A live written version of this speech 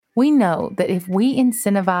We know that if we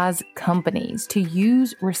incentivize companies to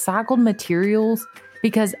use recycled materials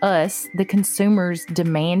because us, the consumers,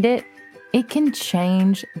 demand it, it can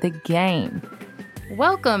change the game.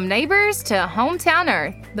 Welcome, neighbors, to Hometown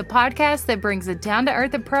Earth, the podcast that brings a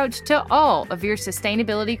down-to-earth approach to all of your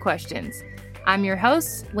sustainability questions. I'm your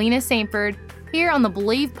host, Lena Sanford, here on the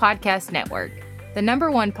Believe Podcast Network, the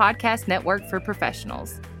 #1 podcast network for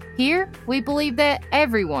professionals. Here, we believe that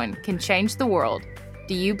everyone can change the world.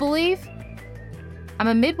 Do you believe? I'm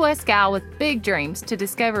a Midwest gal with big dreams to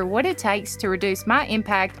discover what it takes to reduce my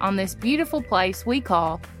impact on this beautiful place we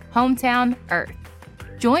call Hometown Earth.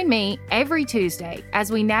 Join me every Tuesday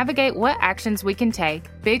as we navigate what actions we can take,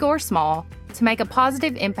 big or small, to make a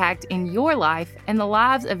positive impact in your life and the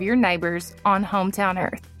lives of your neighbors on Hometown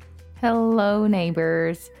Earth. Hello,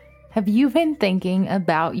 neighbors. Have you been thinking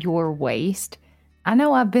about your waste? I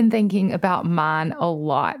know I've been thinking about mine a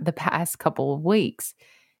lot the past couple of weeks,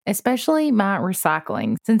 especially my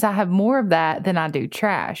recycling, since I have more of that than I do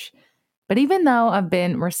trash. But even though I've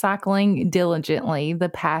been recycling diligently the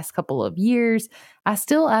past couple of years, I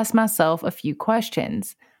still ask myself a few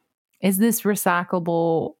questions. Is this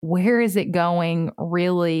recyclable? Where is it going?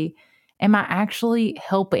 Really? Am I actually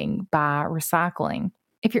helping by recycling?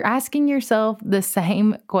 If you're asking yourself the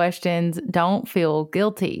same questions, don't feel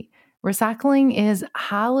guilty. Recycling is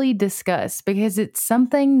highly discussed because it's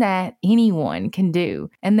something that anyone can do,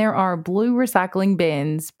 and there are blue recycling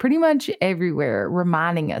bins pretty much everywhere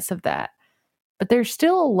reminding us of that. But there's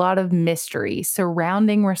still a lot of mystery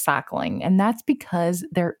surrounding recycling, and that's because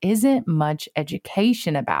there isn't much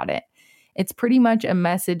education about it. It's pretty much a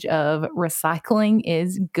message of recycling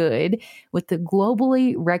is good with the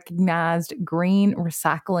globally recognized green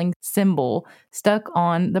recycling symbol stuck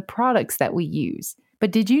on the products that we use. But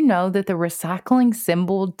did you know that the recycling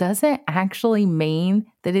symbol doesn't actually mean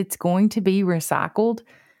that it's going to be recycled?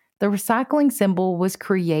 The recycling symbol was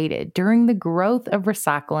created during the growth of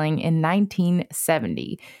recycling in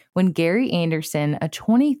 1970 when Gary Anderson, a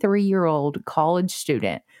 23-year-old college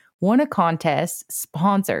student, won a contest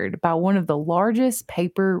sponsored by one of the largest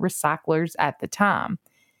paper recyclers at the time.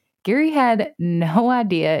 Gary had no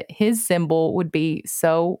idea his symbol would be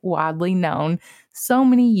so widely known so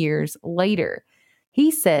many years later. He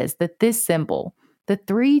says that this symbol, the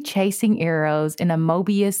 3 chasing arrows in a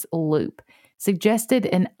Mobius loop, suggested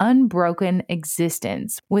an unbroken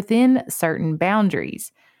existence within certain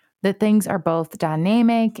boundaries, that things are both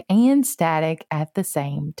dynamic and static at the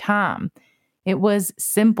same time. It was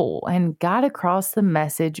simple and got across the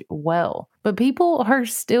message well, but people are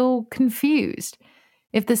still confused.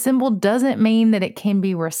 If the symbol doesn't mean that it can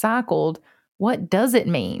be recycled, what does it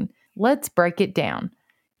mean? Let's break it down.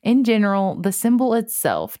 In general, the symbol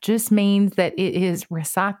itself just means that it is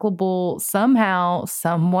recyclable somehow,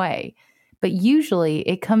 some way. But usually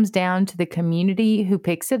it comes down to the community who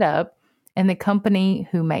picks it up and the company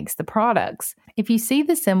who makes the products. If you see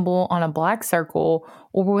the symbol on a black circle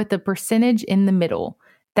or with a percentage in the middle,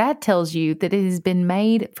 that tells you that it has been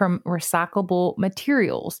made from recyclable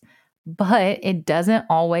materials, but it doesn't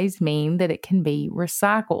always mean that it can be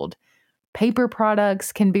recycled. Paper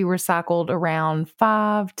products can be recycled around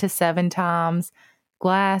 5 to 7 times.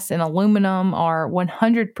 Glass and aluminum are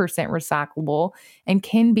 100% recyclable and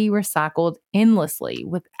can be recycled endlessly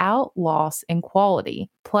without loss in quality.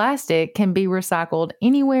 Plastic can be recycled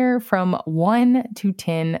anywhere from 1 to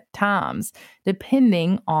 10 times,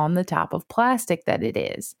 depending on the type of plastic that it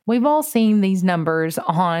is. We've all seen these numbers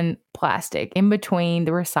on plastic in between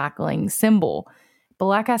the recycling symbol. But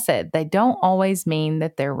like I said, they don't always mean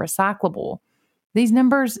that they're recyclable. These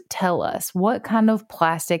numbers tell us what kind of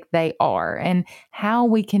plastic they are and how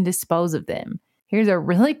we can dispose of them. Here's a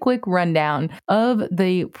really quick rundown of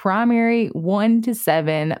the primary 1 to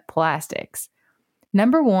 7 plastics.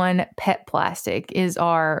 Number 1, PET plastic is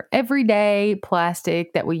our everyday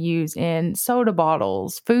plastic that we use in soda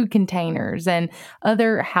bottles, food containers, and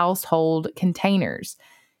other household containers.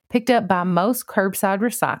 Picked up by most curbside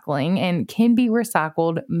recycling and can be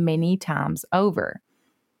recycled many times over.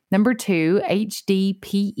 Number 2,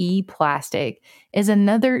 HDPE plastic is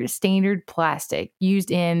another standard plastic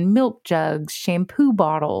used in milk jugs, shampoo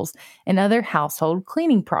bottles, and other household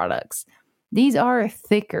cleaning products. These are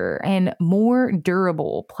thicker and more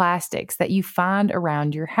durable plastics that you find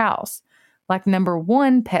around your house. Like number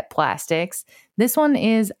 1, PET plastics, this one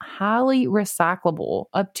is highly recyclable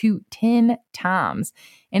up to 10 times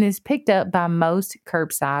and is picked up by most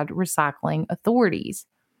curbside recycling authorities.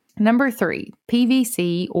 Number 3,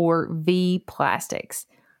 PVC or V plastics.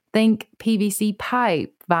 Think PVC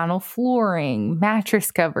pipe, vinyl flooring,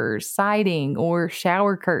 mattress covers, siding, or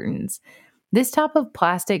shower curtains. This type of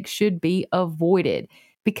plastic should be avoided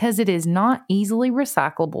because it is not easily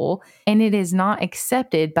recyclable and it is not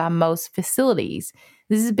accepted by most facilities.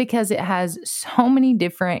 This is because it has so many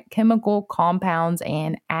different chemical compounds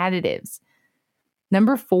and additives.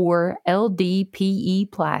 Number 4,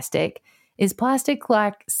 LDPE plastic is plastic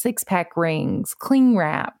like six-pack rings, cling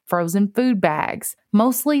wrap, frozen food bags,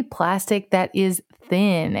 mostly plastic that is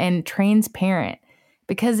thin and transparent.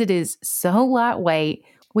 Because it is so lightweight,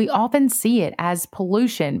 we often see it as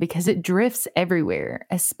pollution because it drifts everywhere,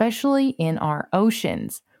 especially in our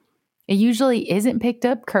oceans. It usually isn't picked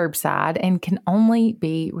up curbside and can only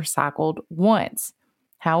be recycled once.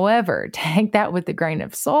 However, take that with a grain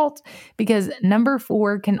of salt because number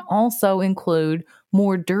 4 can also include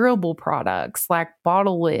more durable products like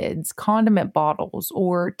bottle lids, condiment bottles,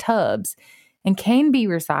 or tubs, and can be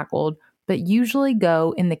recycled, but usually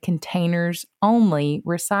go in the containers only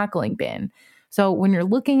recycling bin. So when you're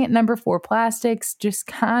looking at number 4 plastics, just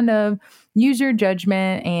kind of use your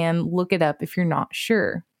judgment and look it up if you're not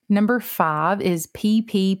sure. Number 5 is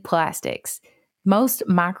PP plastics. Most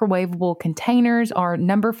microwavable containers are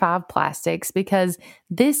number 5 plastics because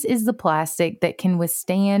this is the plastic that can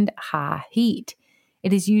withstand high heat.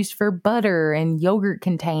 It is used for butter and yogurt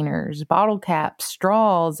containers, bottle caps,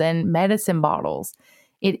 straws, and medicine bottles.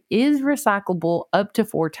 It is recyclable up to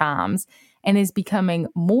 4 times and is becoming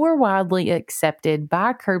more widely accepted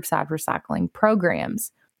by curbside recycling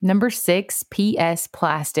programs. Number 6, PS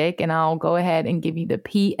plastic, and I'll go ahead and give you the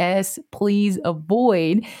PS. Please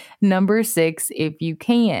avoid number 6 if you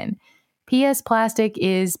can. PS plastic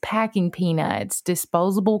is packing peanuts,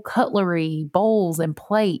 disposable cutlery, bowls and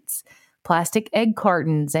plates, plastic egg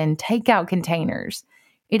cartons, and takeout containers.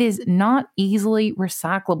 It is not easily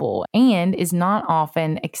recyclable and is not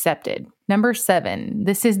often accepted. Number 7,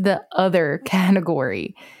 this is the other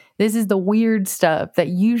category. This is the weird stuff that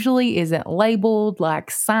usually isn't labeled,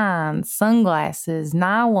 like signs, sunglasses,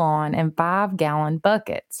 nylon, and 5-gallon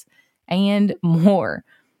buckets, and more.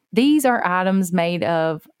 These are items made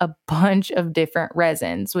of a bunch of different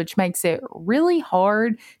resins, which makes it really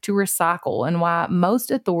hard to recycle and why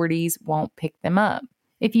most authorities won't pick them up.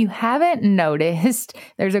 If you haven't noticed,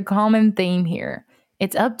 there's a common theme here.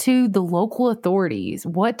 It's up to the local authorities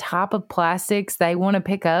what type of plastics they want to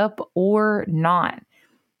pick up or not.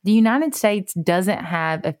 The United States doesn't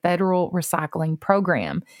have a federal recycling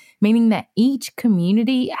program, meaning that each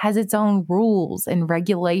community has its own rules and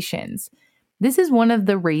regulations. This is one of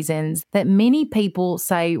the reasons that many people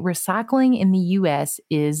say recycling in the U.S.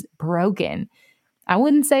 is broken. I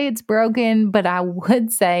wouldn't say it's broken, but I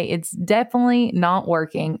would say it's definitely not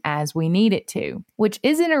working as we need it to, which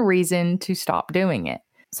isn't a reason to stop doing it.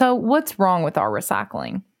 So what's wrong with our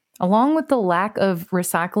recycling? Along with the lack of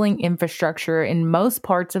recycling infrastructure in most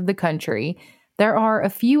parts of the country, there are a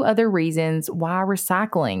few other reasons why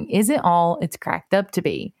recycling isn't all it's cracked up to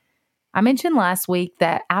be. I mentioned last week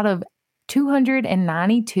that out of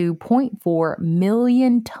 292.4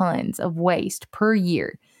 million tons of waste per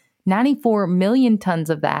year, 94 million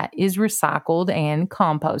tons of that is recycled and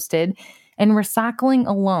composted, and recycling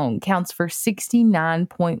alone counts for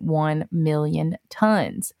 69.1 million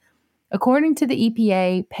tons. According to the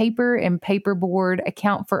EPA, paper and paperboard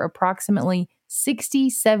account for approximately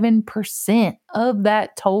 67% of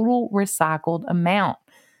that total recycled amount.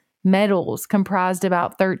 Metals comprised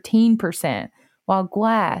about 13%, while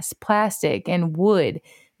glass, plastic, and wood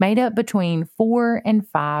made up between 4 and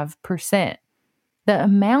 5%. The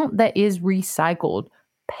amount that is recycled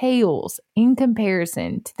pales in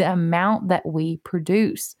comparison to the amount that we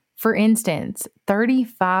produce. For instance,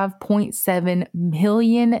 35.7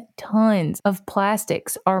 million tons of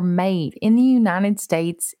plastics are made in the United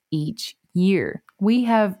States each year. We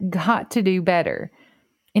have got to do better.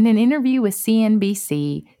 In an interview with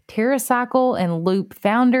CNBC, TerraCycle and Loop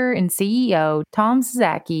founder and CEO Tom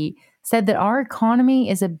Sasaki said that our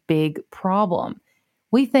economy is a big problem.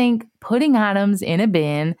 We think putting items in a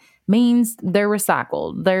bin means they're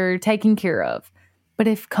recycled, they're taken care of. But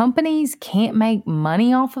if companies can't make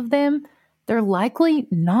money off of them, they're likely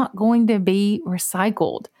not going to be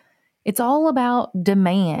recycled. It's all about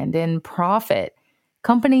demand and profit.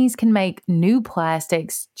 Companies can make new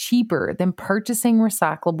plastics cheaper than purchasing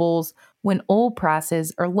recyclables when oil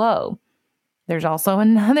prices are low. There's also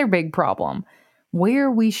another big problem: where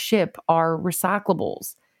we ship our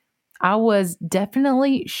recyclables. I was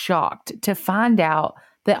definitely shocked to find out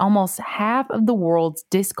that almost half of the world's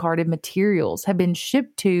discarded materials have been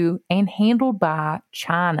shipped to and handled by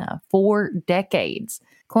China for decades.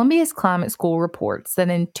 Columbia's Climate School reports that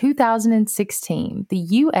in 2016, the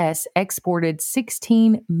U.S. exported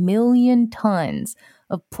 16 million tons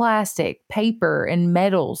of plastic, paper, and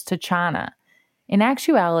metals to China. In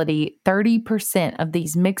actuality, 30% of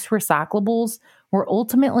these mixed recyclables were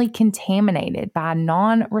ultimately contaminated by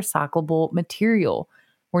non-recyclable material,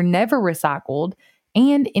 were never recycled,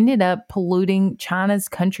 and ended up polluting China's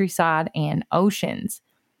countryside and oceans.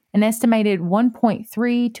 An estimated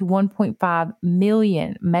 1.3 to 1.5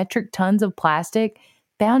 million metric tons of plastic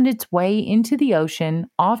found its way into the ocean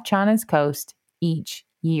off China's coast each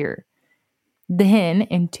year. Then,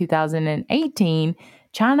 in 2018,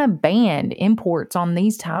 China banned imports on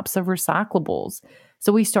these types of recyclables.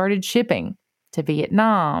 So we started shipping to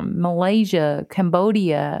Vietnam, Malaysia,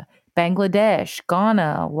 Cambodia, Bangladesh,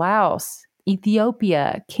 Ghana, Laos,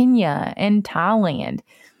 Ethiopia, Kenya, and Thailand.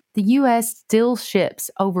 The U.S. still ships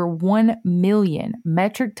over 1 million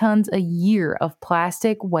metric tons a year of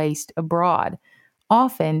plastic waste abroad,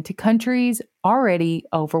 often to countries already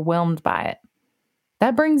overwhelmed by it.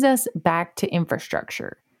 That brings us back to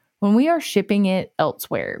infrastructure. When we are shipping it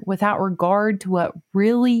elsewhere without regard to what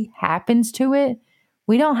really happens to it,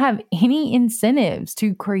 we don't have any incentives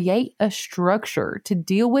to create a structure to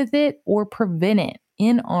deal with it or prevent it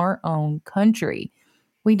in our own country.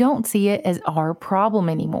 We don't see it as our problem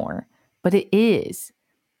anymore, but it is.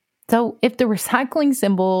 So if the recycling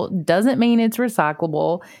symbol doesn't mean it's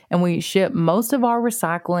recyclable and we ship most of our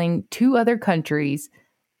recycling to other countries,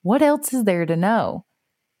 what else is there to know?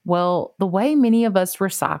 Well, the way many of us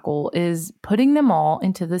recycle is putting them all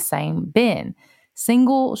into the same bin,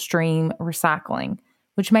 single stream recycling,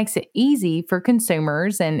 which makes it easy for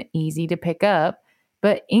consumers and easy to pick up,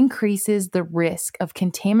 but increases the risk of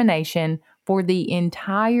contamination for the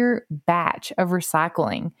entire batch of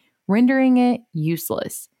recycling, rendering it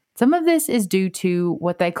useless. Some of this is due to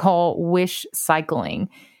what they call wish cycling,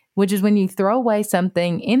 which is when you throw away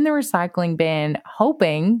something in the recycling bin,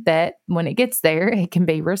 hoping that when it gets there, it can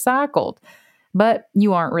be recycled. But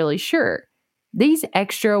you aren't really sure. These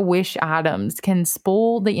extra wish items can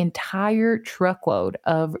spoil the entire truckload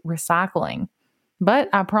of recycling. But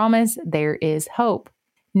I promise there is hope.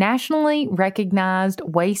 Nationally recognized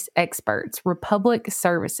waste experts, Republic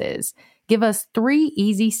Services, give us 3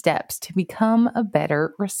 easy steps to become a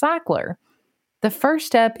better recycler. The first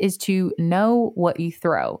step is to know what you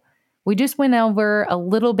throw. We just went over a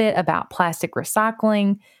little bit about plastic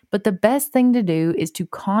recycling, but the best thing to do is to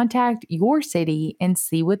contact your city and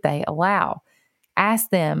see what they allow. Ask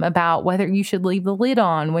them about whether you should leave the lid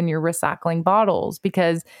on when you're recycling bottles,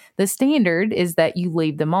 because the standard is that you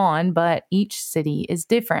leave them on, but each city is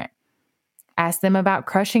different. Ask them about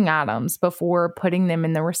crushing items before putting them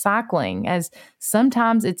in the recycling, as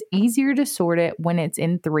sometimes it's easier to sort it when it's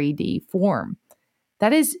in 3D form.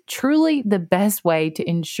 That is truly the best way to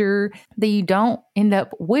ensure that you don't end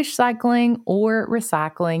up wish cycling or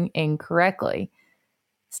recycling incorrectly.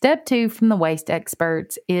 Step 2 from the waste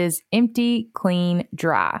experts is empty, clean,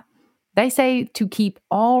 dry. They say to keep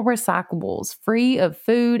all recyclables free of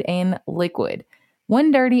food and liquid. One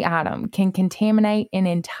dirty item can contaminate an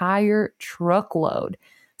entire truckload.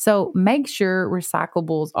 So make sure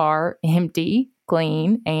recyclables are empty,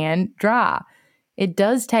 clean, and dry. It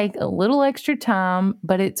does take a little extra time,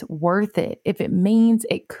 but it's worth it if it means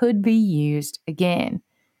it could be used again.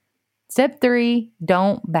 Step 3,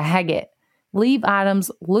 don't bag it. Leave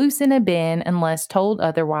items loose in a bin unless told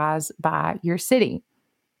otherwise by your city.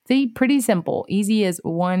 See, pretty simple, easy as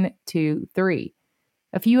 1, 2, 3.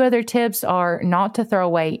 A few other tips are not to throw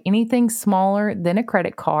away anything smaller than a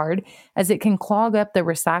credit card, as it can clog up the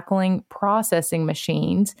recycling processing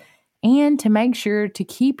machines, and to make sure to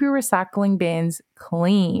keep your recycling bins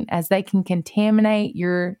clean, as they can contaminate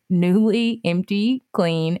your newly empty,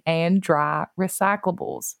 clean, and dry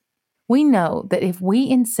recyclables. We know that if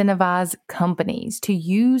we incentivize companies to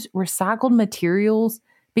use recycled materials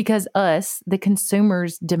because us, the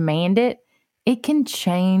consumers, demand it, it can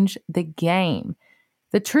change the game.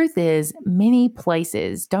 The truth is, many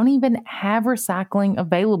places don't even have recycling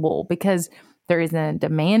available because there isn't a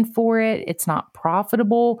demand for it, it's not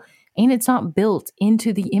profitable, and it's not built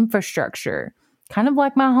into the infrastructure, kind of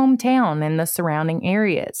like my hometown and the surrounding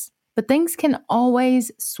areas. But things can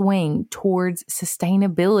always swing towards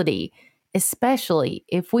sustainability, especially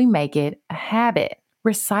if we make it a habit.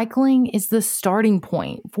 Recycling is the starting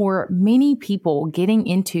point for many people getting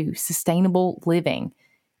into sustainable living.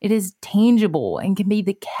 It is tangible and can be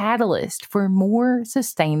the catalyst for more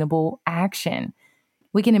sustainable action.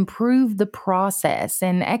 We can improve the process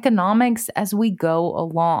and economics as we go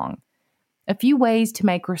along. A few ways to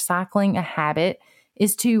make recycling a habit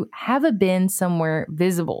is to have a bin somewhere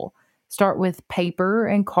visible. Start with paper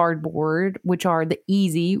and cardboard, which are the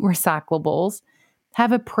easy recyclables.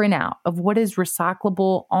 Have a printout of what is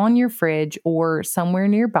recyclable on your fridge or somewhere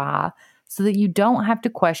nearby so that you don't have to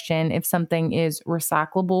question if something is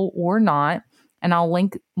recyclable or not. And I'll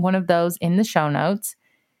link one of those in the show notes.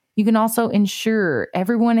 You can also ensure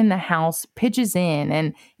everyone in the house pitches in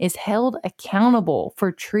and is held accountable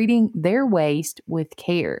for treating their waste with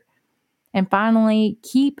care. And finally,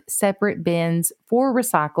 keep separate bins for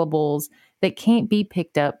recyclables that can't be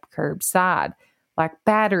picked up curbside, like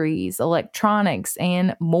batteries, electronics,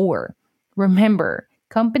 and more. Remember,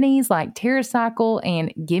 companies like TerraCycle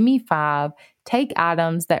and Gimme5 take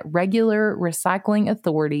items that regular recycling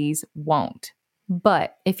authorities won't.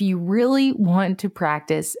 But if you really want to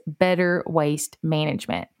practice better waste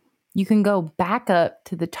management, you can go back up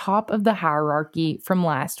to the top of the hierarchy from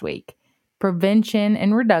last week: prevention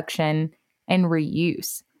and reduction and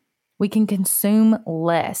reuse. We can consume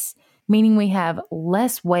less, meaning we have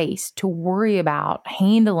less waste to worry about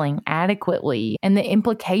handling adequately and the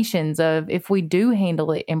implications of if we do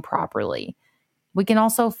handle it improperly. We can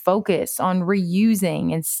also focus on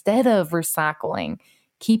reusing instead of recycling,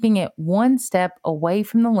 keeping it one step away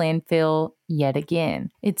from the landfill yet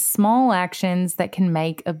again. It's small actions that can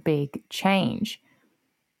make a big change.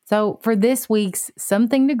 So for this week's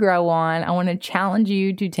Something to Grow On, I want to challenge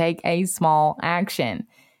you to take a small action.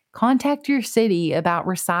 Contact your city about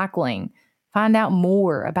recycling. Find out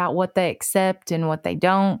more about what they accept and what they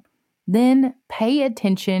don't. Then pay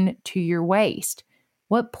attention to your waste.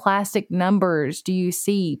 What plastic numbers do you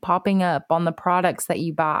see popping up on the products that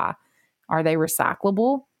you buy? Are they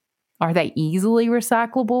recyclable? Are they easily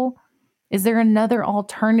recyclable? Is there another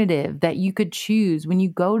alternative that you could choose when you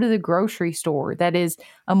go to the grocery store that is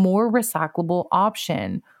a more recyclable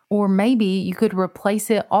option? Or maybe you could replace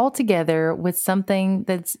it altogether with something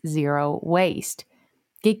that's zero waste.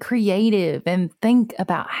 Get creative and think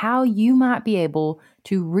about how you might be able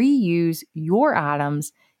to reuse your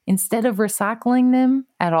items instead of recycling them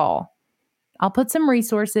at all. I'll put some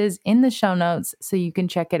resources in the show notes so you can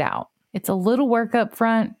check it out. It's a little work up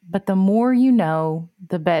front, but the more you know,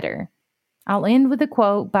 the better. I'll end with a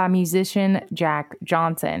quote by musician Jack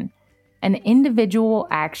Johnson. An individual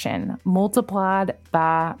action multiplied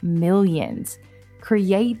by millions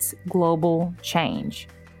creates global change.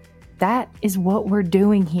 That is what we're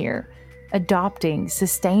doing here, adopting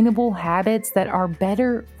sustainable habits that are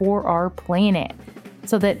better for our planet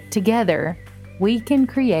so that together we can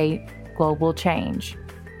create global change.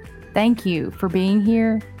 Thank you for being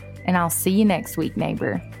here, and I'll see you next week,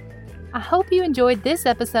 neighbor. I hope you enjoyed this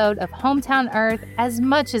episode of Hometown Earth as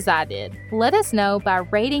much as I did. Let us know by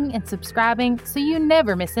rating and subscribing so you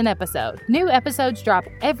never miss an episode. New episodes drop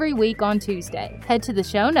every week on Tuesday. Head to the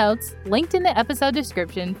show notes, linked in the episode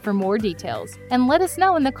description for more details. And let us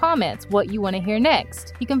know in the comments what you want to hear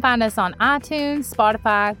next. You can find us on iTunes,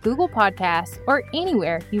 Spotify, Google Podcasts, or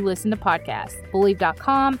anywhere you listen to podcasts.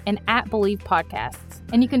 Believe.com and @Believe Podcasts.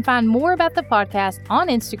 And you can find more about the podcast on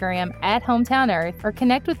Instagram @Hometown Earth or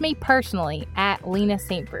connect with me personally @Lena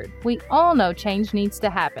Saintford. We all know change needs to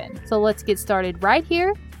happen. So let's get started right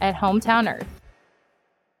here at Hometown Earth.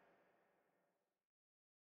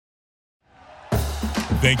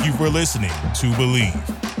 Thank you for listening to Believe.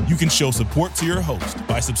 You can show support to your host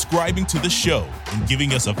by subscribing to the show and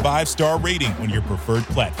giving us a 5-star rating on your preferred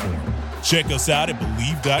platform. Check us out at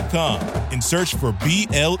Believe.com and search for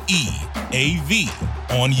BLEAV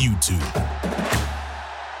on YouTube.